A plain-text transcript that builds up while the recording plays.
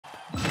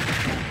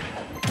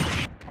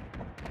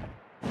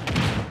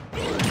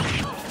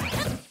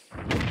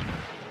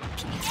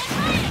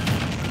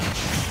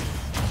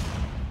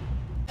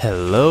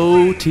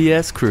Hello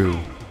TS crew!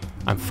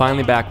 I'm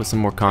finally back with some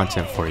more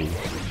content for you.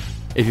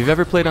 If you've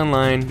ever played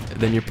online,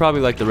 then you're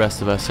probably like the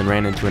rest of us and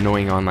ran into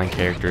annoying online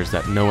characters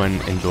that no one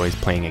enjoys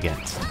playing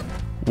against.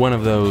 One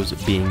of those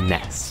being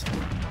Ness.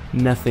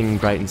 Nothing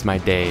brightens my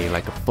day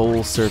like a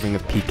full serving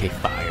of PK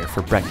Fire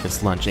for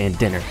breakfast, lunch, and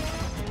dinner.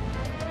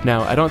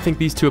 Now, I don't think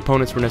these two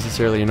opponents were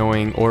necessarily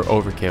annoying or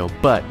overkill,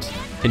 but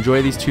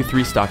enjoy these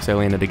 2-3 stocks I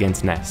landed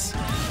against Ness.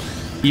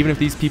 Even if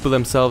these people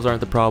themselves aren't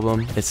the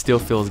problem, it still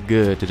feels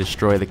good to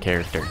destroy the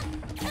character.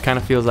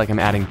 Kinda feels like I'm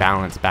adding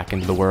balance back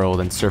into the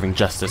world and serving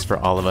justice for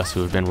all of us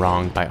who have been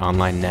wronged by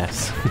online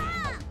Ness.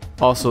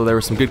 Also, there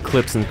were some good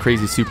clips and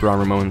crazy super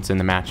armor moments in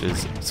the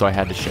matches, so I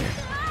had to share.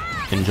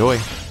 Enjoy!